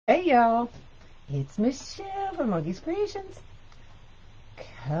Hey y'all, it's Michelle from Monkey's Creations.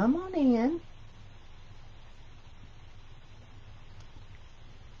 Come on in.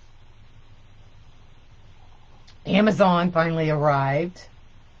 Amazon finally arrived.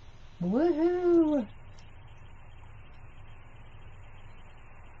 Woohoo!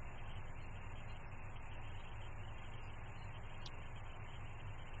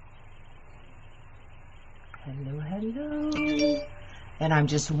 Hello. And I'm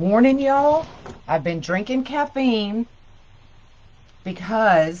just warning y'all, I've been drinking caffeine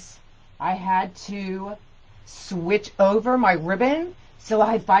because I had to switch over my ribbon. So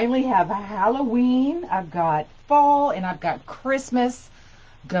I finally have Halloween, I've got fall, and I've got Christmas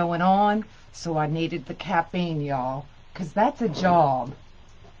going on. So I needed the caffeine, y'all, because that's a job.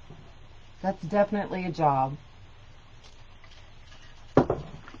 That's definitely a job.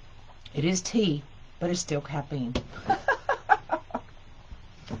 It is tea, but it's still caffeine.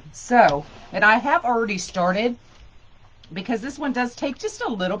 So, and I have already started, because this one does take just a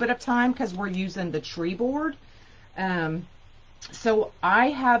little bit of time because we're using the tree board. So I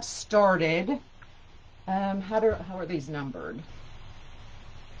have started, how are these numbered?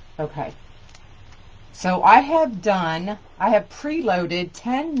 Okay. So I have preloaded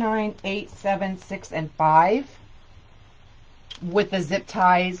 10, 9, 8, 7, 6, and 5 with the zip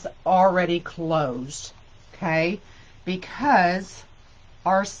ties already closed. Okay. Because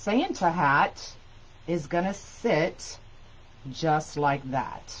our Santa hat is going to sit just like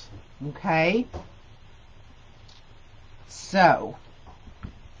that. Okay. So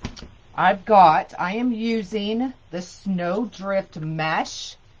I am using the Snowdrift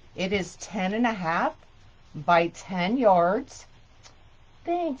mesh. It is 10.5 by 10 yards.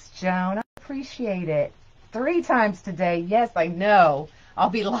 Thanks, Joan. I appreciate it. 3 times today. Yes, I know.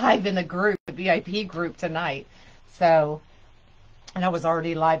 I'll be live in the group, the VIP group tonight. So, and I was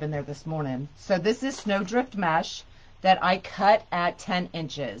already live in there this morning. So this is Snowdrift mesh that I cut at 10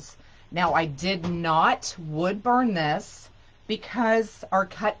 inches. Now I did not wood burn this because our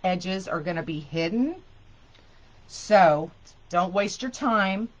cut edges are going to be hidden. So don't waste your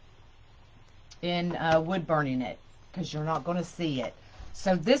time in wood burning it because you're not going to see it.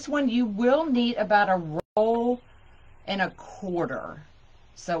 So this one you will need about a roll and a quarter.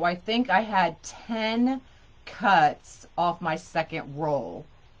 So I think I had 10 cuts off my second roll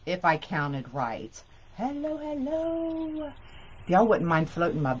if I counted right. Hello. If y'all wouldn't mind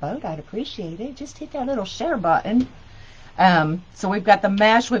floating my boat, I'd appreciate it. Just hit that little share button. So we've got the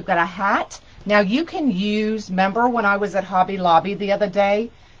mesh, we've got a hat. Now you can use, remember when I was at Hobby Lobby the other day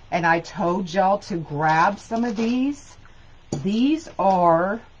and I told y'all to grab some of these? These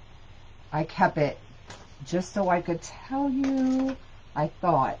are, I kept it just so I could tell you, I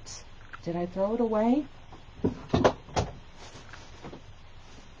thought. Did I throw it away? I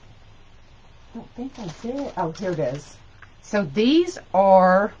don't think I did. Oh, here it is. So these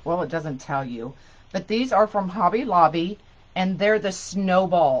are, well, it doesn't tell you, but these are from Hobby Lobby, and they're the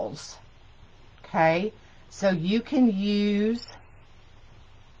snowballs. Okay, so you can use,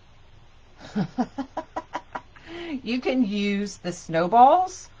 the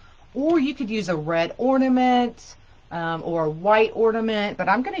snowballs, or you could use a red ornament or a white ornament, but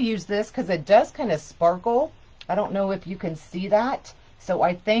I'm going to use this because it does kind of sparkle. I don't know if you can see that. So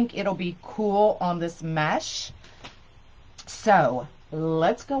I think it'll be cool on this mesh. So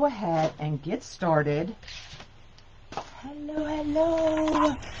let's go ahead and get started.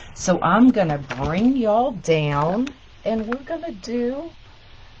 Hello. So I'm going to bring y'all down and we're going to do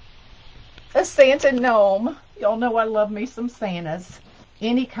a Santa gnome. Y'all know I love me some Santas.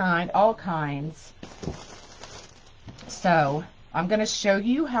 Any kind, all kinds. So I'm going to show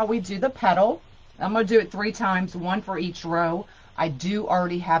you how we do the petal. I'm going to do it 3 times, 1 for each row. I do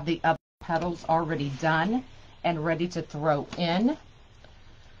already have the up petals already done and ready to throw in.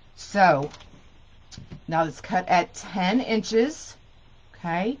 So now it's cut at 10 inches.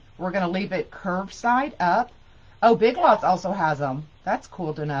 Okay, we're going to leave it curved side up. Oh, Big Lots also has them. That's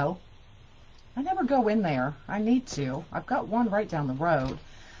cool to know. I never go in there. I need to. I've got one right down the road.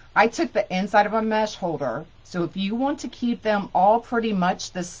 I took the inside of a mesh holder. So if you want to keep them all pretty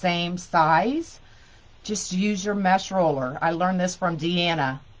much the same size, just use your mesh roller. I learned this from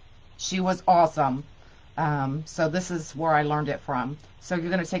Deanna. She was awesome. So this is where I learned it from. So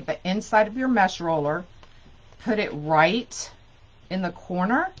you're going to take the inside of your mesh roller, put it right in the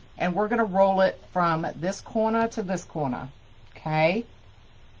corner, and we're going to roll it from this corner to this corner. Okay?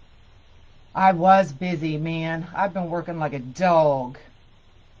 I was busy, man. I've been working like a dog.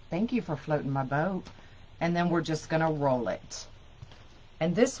 Thank you for floating my boat. And then we're just going to roll it.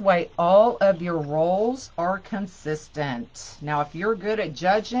 And this way, all of your rolls are consistent. Now, if you're good at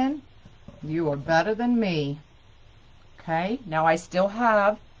judging, you are better than me. Okay, now I still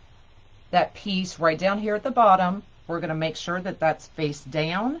have that piece right down here at the bottom. We're going to make sure that that's face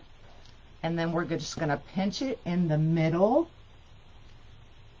down. And then we're just going to pinch it in the middle.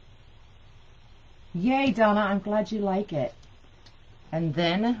 Yay, Donna, I'm glad you like it. And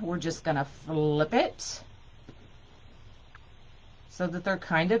then we're just going to flip it so that they're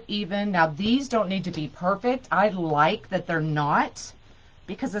kind of even. Now, these don't need to be perfect. I like that they're not,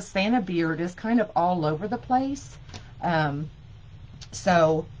 because the Santa beard is kind of all over the place.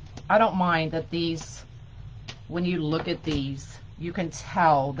 So I don't mind that these, when you look at these, you can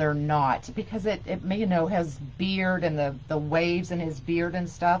tell they're not, because it you know, has beard and the waves in his beard and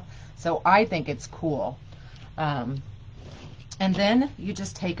stuff. So I think it's cool. And then you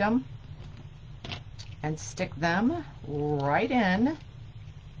just take them and stick them right in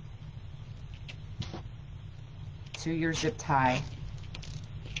to your zip tie.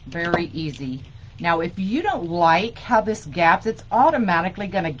 Very easy. Now, if you don't like how this gaps, it's automatically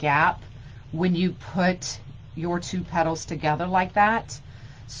going to gap when you put your two petals together like that.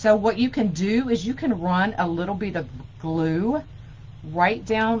 So what you can do is you can run a little bit of glue right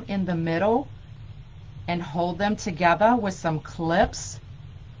down in the middle and hold them together with some clips.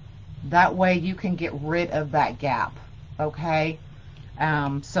 That way you can get rid of that gap, okay?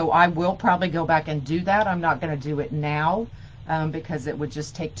 So I will probably go back and do that. I'm not going to do it now because it would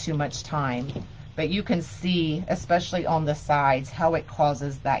just take too much time. But you can see, especially on the sides, how it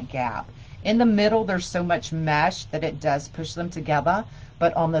causes that gap. In the middle, there's so much mesh that it does push them together,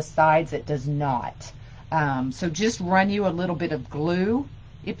 but on the sides, it does not. So just run you a little bit of glue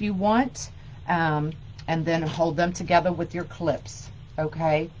if you want, and then hold them together with your clips,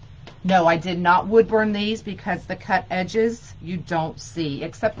 okay? No, I did not wood burn these because the cut edges you don't see,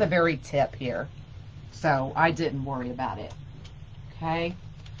 except the very tip here. So I didn't worry about it, okay?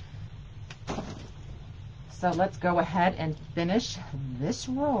 So let's go ahead and finish this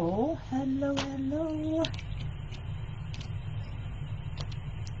roll. Hello, hello.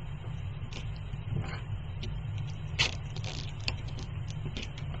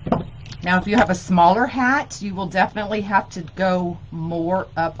 Now, if you have a smaller hat, you will definitely have to go more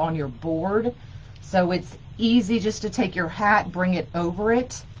up on your board. So it's easy just to take your hat, bring it over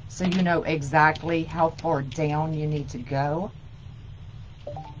it, so you know exactly how far down you need to go.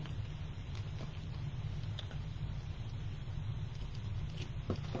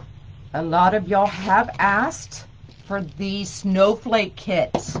 A lot of y'all have asked for the snowflake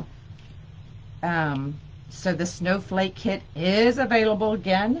kit. So the snowflake kit is available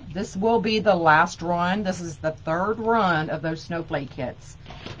again. This will be the last run. This is the third run of those snowflake kits.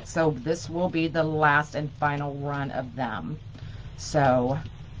 So this will be the last and final run of them. So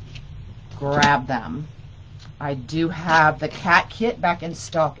grab them. I do have the cat kit back in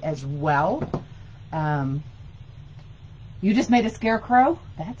stock as well. You just made a scarecrow?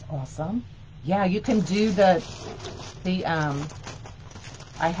 That's awesome. Yeah, you can do the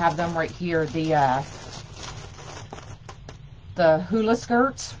I have them right here, the hula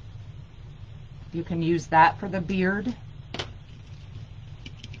skirts. You can use that for the beard.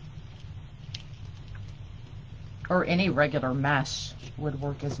 Or any regular mesh would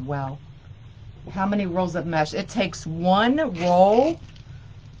work as well. How many rolls of mesh? It takes one roll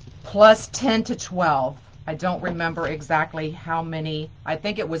plus 10 to 12. I don't remember exactly how many. I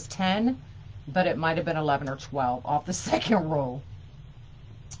think it was 10, but it might have been 11 or 12 off the second roll.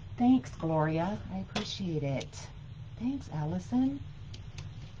 Thanks, Gloria. I appreciate it. Thanks, Allison.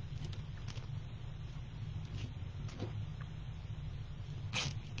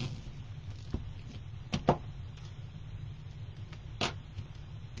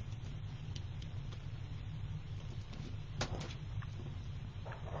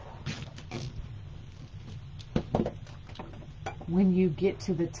 When you get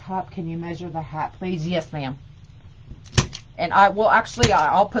to the top, can you measure the hat, please? Yes, ma'am. And I will actually,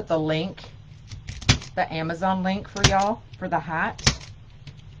 I'll put the link, the Amazon link for y'all for the hat.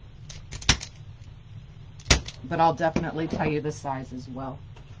 But I'll definitely tell you the size as well.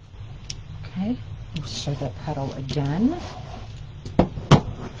 Okay, let's show that petal again.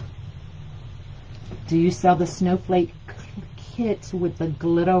 Do you sell the snowflake kit with the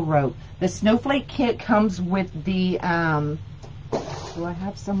glitter rope? The snowflake kit comes with the, do I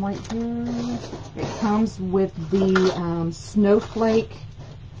have some right here? It comes with the snowflake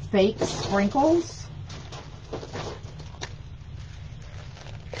fake sprinkles.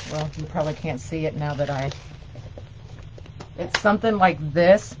 Well, you probably can't see it now that I It's something like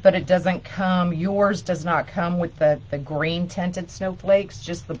this, but it doesn't come, yours does not come with the green tinted snowflakes,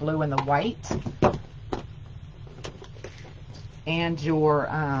 just the blue and the white. And your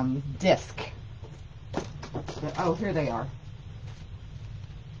disc. Oh, here they are.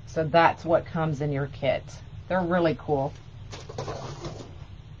 So that's what comes in your kit. They're really cool.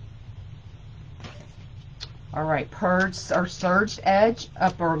 All right, purge or surged edge,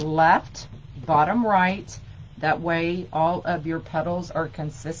 upper left, bottom right. That way all of your petals are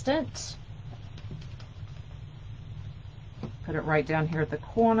consistent. Put it right down here at the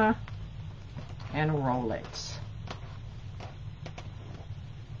corner and roll it.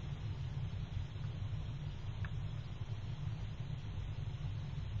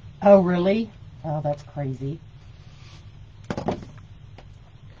 Oh, really? Oh, that's crazy. Okay.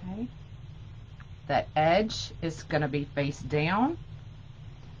 That edge is going to be face down.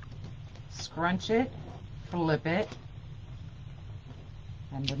 Scrunch it, flip it,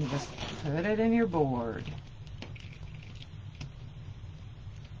 and then just put it in your board.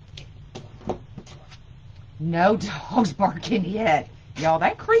 No dogs barking yet. Y'all,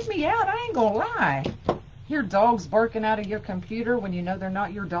 that creeped me out. I ain't gonna lie. Hear dogs barking out of your computer when you know they're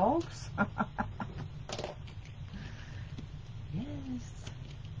not your dogs? Yes.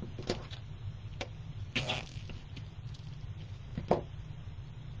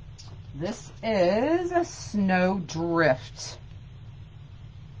 This is a snowdrift.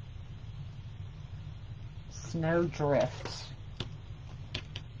 Snowdrift.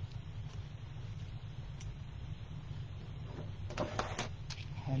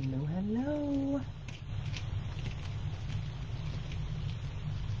 Hello, hello.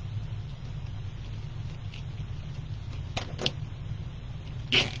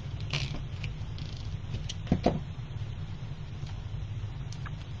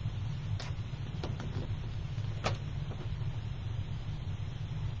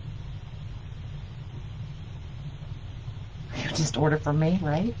 You just order from me,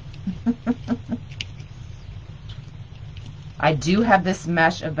 right? I do have this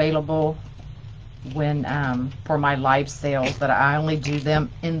mesh available when for my live sales, but I only do them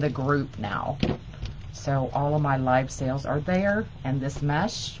in the group now. So all of my live sales are there, and this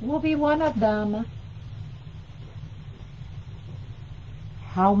mesh will be one of them.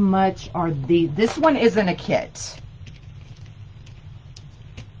 How much are these? This one isn't a kit.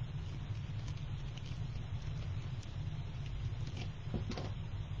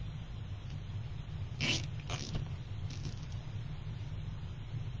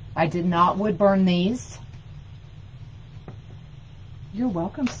 I did not wood burn these. You're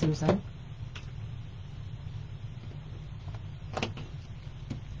welcome, Susan.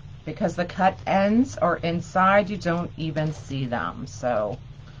 Because the cut ends are inside, you don't even see them. So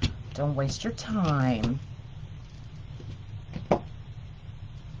don't waste your time.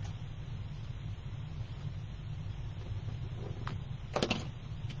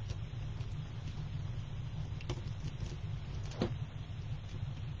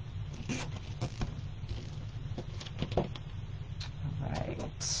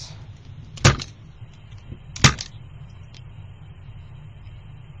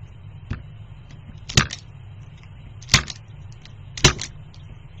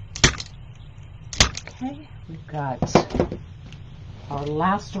 Okay, we've got our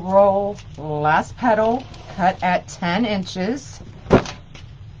last roll, last petal, cut at 10 inches.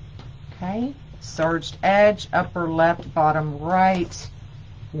 Okay, surged edge, upper left, bottom right,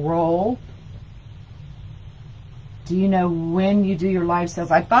 roll. Do you know when you do your live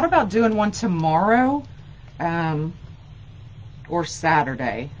sales? I thought about doing one tomorrow or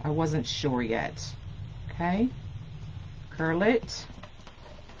Saturday. I wasn't sure yet. Okay, curl it.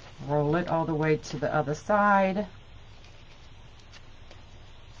 Roll it all the way to the other side.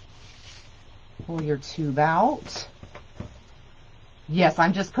 Pull your tube out. Yes,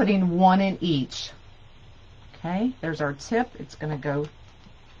 I'm just putting one in each. Okay, there's our tip. It's going to go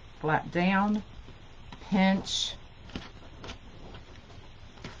flat down, pinch,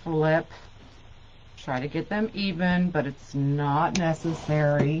 flip. Try to get them even, but it's not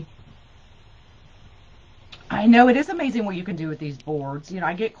necessary. I know it is amazing what you can do with these boards. You know,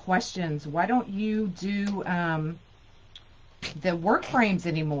 I get questions, why don't you do the work frames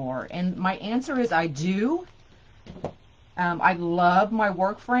anymore? And my answer is I do. I love my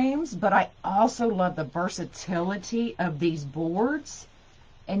work frames, but I also love the versatility of these boards.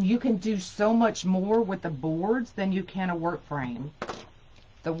 And you can do so much more with the boards than you can a work frame.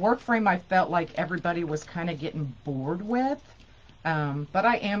 The work frame I felt like everybody was kind of getting bored with. But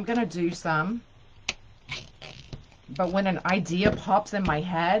I am going to do some. But when an idea pops in my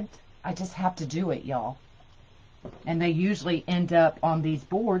head, I just have to do it, y'all. And they usually end up on these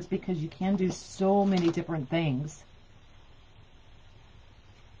boards because you can do so many different things.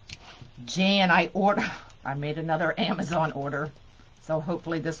 Jan, I made another Amazon order, so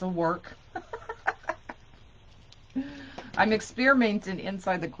hopefully this will work. I'm experimenting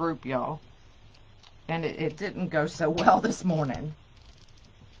inside the group, y'all, and it didn't go so well this morning.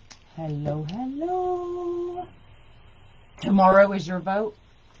 Hello, hello. Tomorrow is your vote.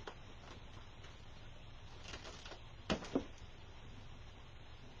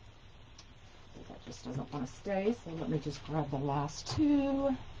 That just doesn't want to stay, so let me just grab the last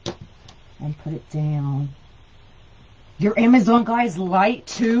two and put it down. Your Amazon guy's light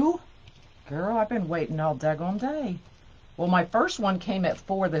too? Girl, I've been waiting all daggone day. Well, my first one came at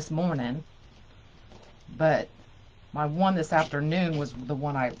 4 this morning, but my one this afternoon was the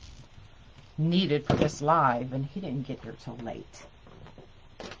one I needed for this live, and he didn't get here till late.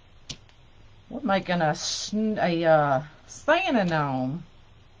 We're making a Santa gnome.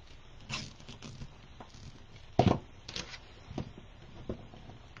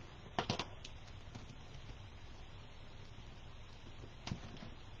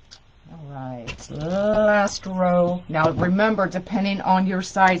 Last row. Now remember, depending on your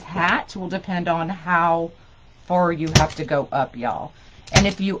size hat will depend on how far you have to go up, y'all. And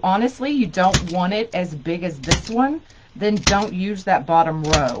if you honestly you don't want it as big as this one, then don't use that bottom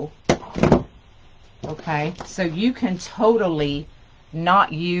row. Okay, so you can totally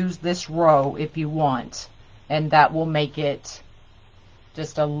not use this row if you want, and that will make it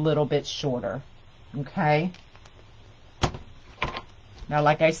just a little bit shorter. Okay, now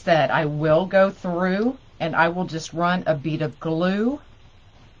like I said, I will go through and I will just run a bead of glue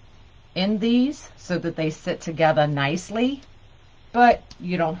in these so that they sit together nicely, but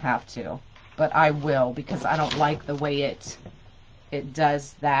you don't have to, but I will, because I don't like the way it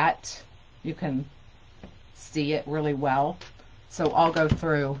does that. You can see it really well, so I'll go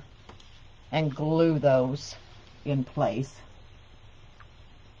through and glue those in place.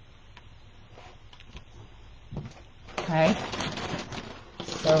 Okay,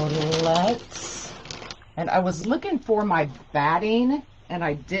 so let's, and I was looking for my batting and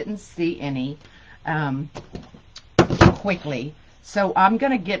I didn't see any quickly. So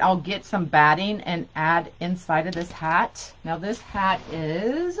I'll get some batting and add inside of this hat. Now this hat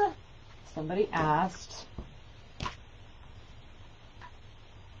is, somebody asked,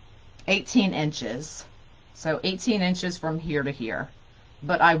 18 inches. So 18 inches from here to here.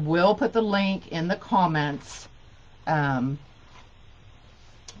 But I will put the link in the comments after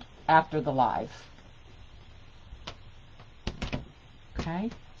the live. Okay,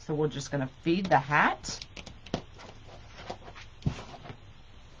 so we're just going to feed the hat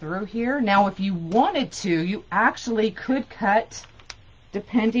through here. Now if you wanted to, you actually could cut,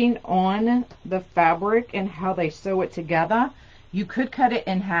 depending on the fabric and how they sew it together, you could cut it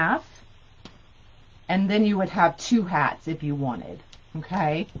in half, and then you would have 2 hats if you wanted.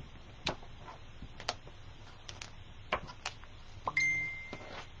 Okay,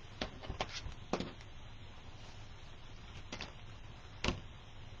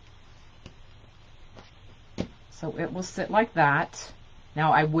 so it will sit like that.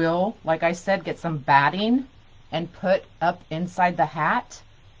 Now I will, like I said, get some batting and put up inside the hat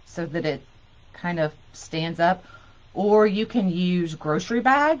so that it kind of stands up. Or you can use grocery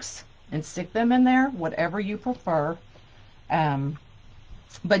bags and stick them in there, whatever you prefer.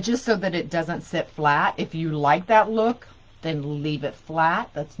 But just so that it doesn't sit flat. If you like that look, then leave it flat.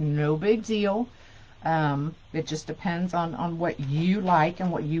 That's no big deal. It just depends on what you like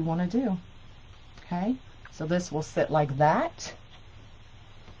and what you want to do. Okay, so this will sit like that.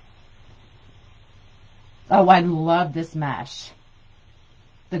 Oh, I love this mesh.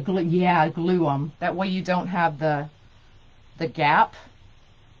 The glue, yeah, glue them. That way you don't have the gap.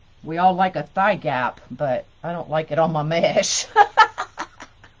 We all like a thigh gap, but I don't like it on my mesh.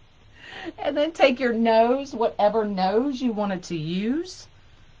 And then take your nose, whatever nose you wanted to use.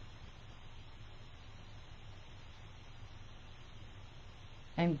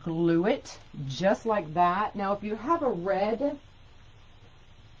 And glue it just like that. Now, if you have a red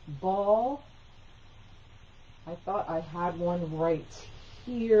ball, I thought I had one right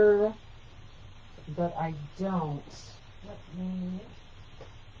here, but I don't. Let me...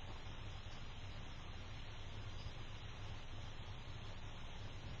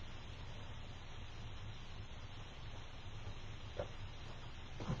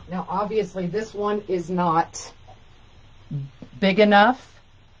 Now, obviously, this one is not big enough,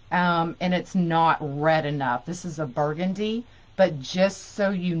 and it's not red enough. This is a burgundy, but just so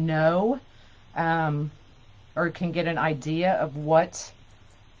you know, or can get an idea of what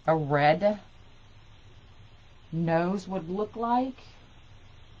a red nose would look like.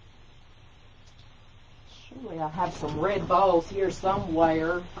 Surely I have some red balls here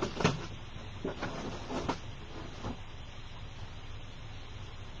somewhere.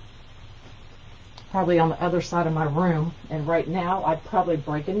 Probably on the other side of my room, and right now I'd probably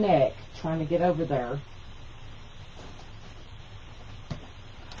break a neck trying to get over there.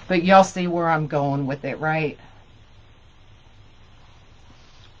 But y'all see where I'm going with it, right?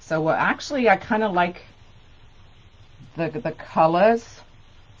 So actually I kind of like the colors,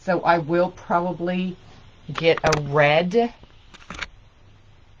 so I will probably get a red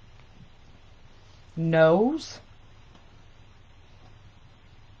nose.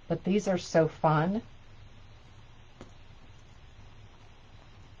 But these are so fun.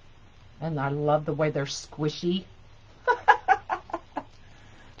 And I love the way they're squishy.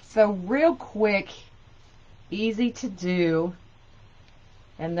 So real quick, easy to do.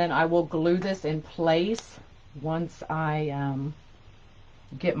 And then I will glue this in place once I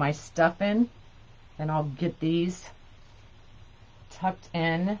get my stuff in. And I'll get these tucked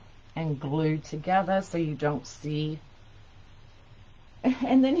in and glued together so you don't see.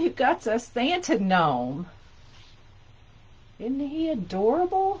 And then you've got a Santa gnome. Isn't he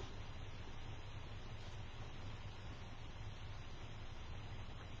adorable?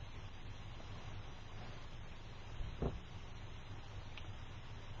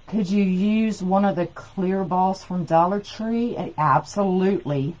 Could you use one of the clear balls from Dollar Tree?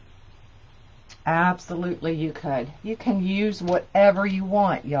 Absolutely. Absolutely you could. You can use whatever you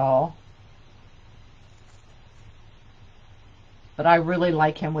want, y'all. But I really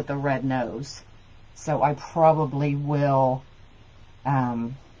like him with the red nose. So I probably will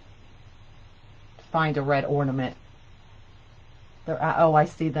find a red ornament. Oh, I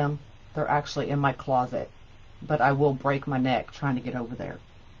see them. They're actually in my closet. But I will break my neck trying to get over there.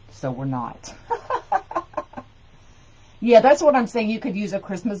 So we're not. Yeah, that's what I'm saying. You could use a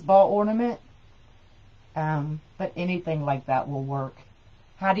Christmas ball ornament. But anything like that will work.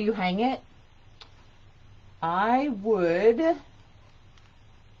 How do you hang it? I would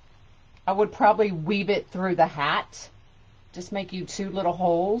probably weave it through the hat. Just make you 2 little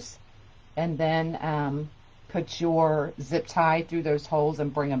holes. And then put your zip tie through those holes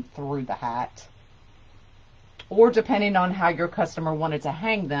and bring them through the hat. Or depending on how your customer wanted to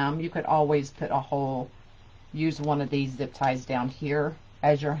hang them, you could always put a hole, use one of these zip ties down here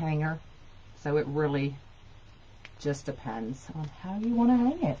as your hanger. So it really just depends on how you want to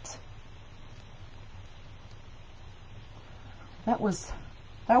hang it. That was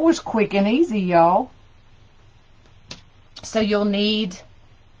quick and easy, y'all. So you'll need,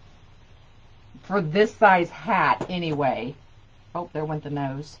 for this size hat anyway, oh, there went the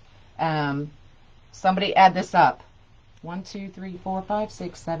nose. Somebody add this up. 1, 2, 3, 4, 5,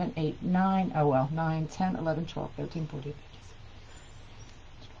 6, 7, 8, 9. Oh, well, 9, 10, 11, 12, 13, 14, 15.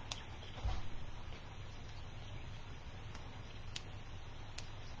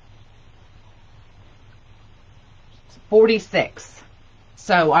 46.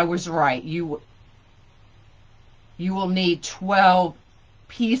 So I was right. You will need 12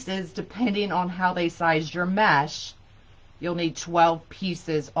 pieces depending on how they sized your mesh. You'll need 12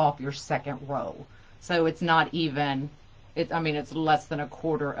 pieces off your second row. So it's not even, it's less than a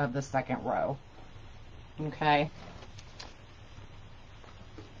quarter of the second row. Okay.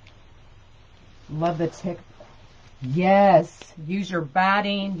 Love the tick. Yes. Use your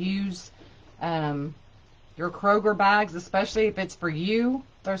batting. Use your Kroger bags, especially if it's for you.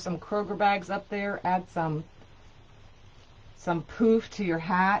 There's some Kroger bags up there. Add some poof to your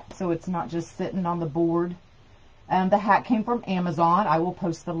hat so it's not just sitting on the board. The hat came from Amazon. I will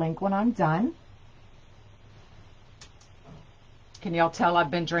post the link when I'm done. Can y'all tell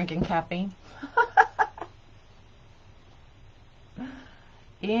I've been drinking caffeine?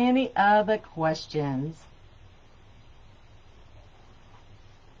 Any other questions?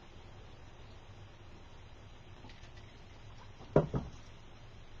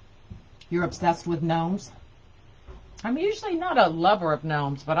 You're obsessed with gnomes? I'm usually not a lover of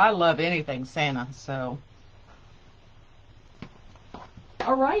gnomes, but I love anything Santa, so.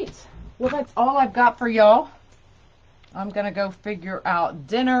 All right. Well, that's all I've got for y'all. I'm going to go figure out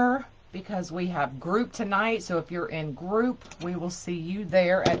dinner because we have group tonight. So if you're in group, we will see you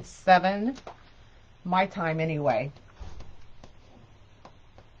there at 7, my time anyway.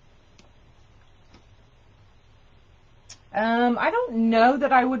 I don't know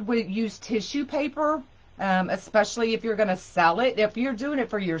that I would use tissue paper, especially if you're going to sell it. If you're doing it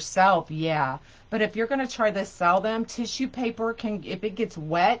for yourself, yeah. But if you're going to try to sell them, tissue paper can, if it gets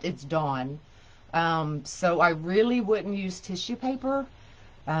wet, it's done. So I really wouldn't use tissue paper.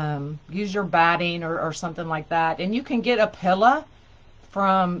 Use your batting or something like that. And you can get a pillow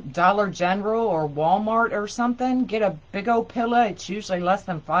from Dollar General or Walmart or something. Get a big old pillow. It's usually less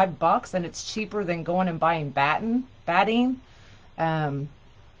than $5 and it's cheaper than going and buying batting.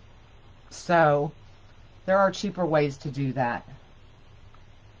 So there are cheaper ways to do that.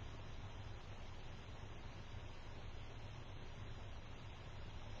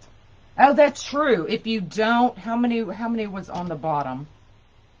 Oh, that's true. If you don't, how many was on the bottom?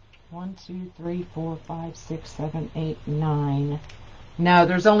 1, 2, 3, 4, 5, 6, 7, 8, 9. No,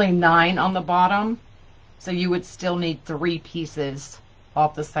 there's only 9 on the bottom. So you would still need 3 pieces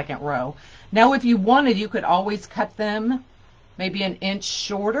off the second row. Now, if you wanted, you could always cut them maybe an inch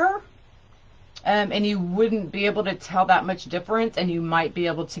shorter. And you wouldn't be able to tell that much difference. And you might be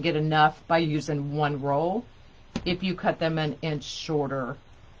able to get enough by using 1 roll if you cut them an inch shorter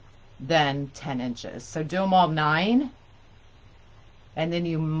than 10 inches. So do them all 9, and then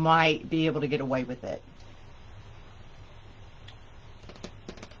you might be able to get away with it.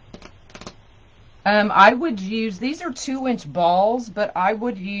 I would use, these are 2-inch balls, but I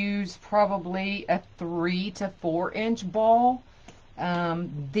would use probably a 3 to 4-inch ball.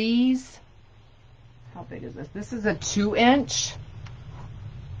 These, how big is this? This is a 2-inch.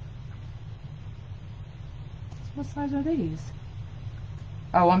 What size are these?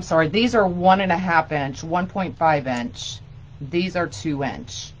 Oh, I'm sorry. These are 1.5 inch, 1.5 inch. These are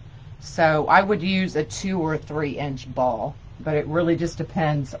 2-inch. So I would use a 2 or 3-inch ball, but it really just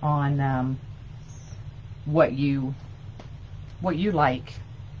depends on what you like.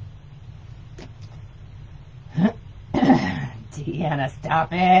 Deanna, stop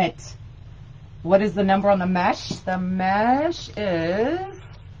it. What is the number on the mesh? The mesh is,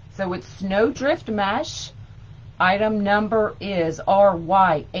 so it's Snowdrift Mesh. Item number is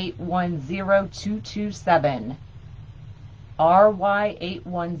RY810227.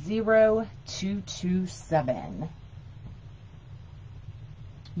 RY810227.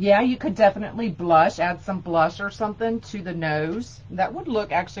 Yeah, you could definitely blush, add some blush or something to the nose. That would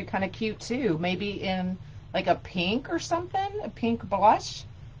look actually kind of cute too. Maybe in like a pink or something, a pink blush,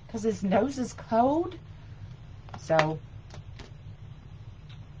 because his nose is cold. So,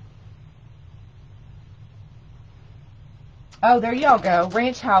 oh, there y'all go.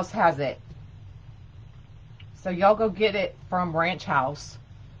 Ranch House has it. So y'all go get it from Ranch House.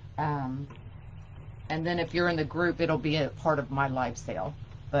 And then if you're in the group, it'll be a part of my live sale.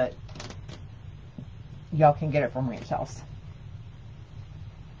 But y'all can get it from Ranch House.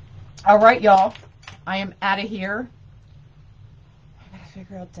 All right, y'all. I am out of here. I gotta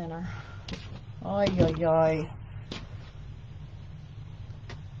figure out dinner. Ay, ay, ay.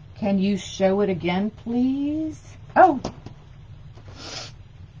 Can you show it again, please? Oh.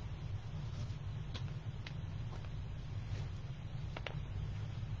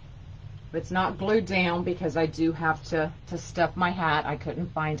 It's not glued down because I do have to stuff my hat. I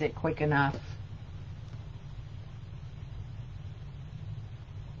couldn't find it quick enough.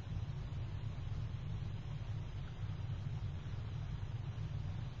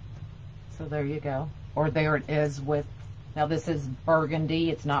 So there you go. Or there it is with, now this is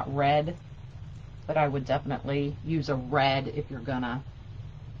burgundy. It's not red, but I would definitely use a red if you're gonna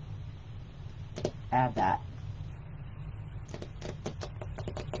add that.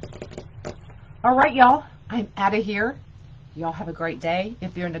 All right, y'all, I'm out of here. Y'all have a great day.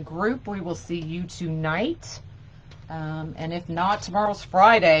 If you're in a group, we will see you tonight. And if not, tomorrow's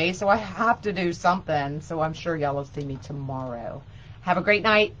Friday, so I have to do something. So I'm sure y'all will see me tomorrow. Have a great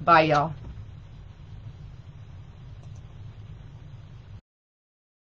night. Bye, y'all.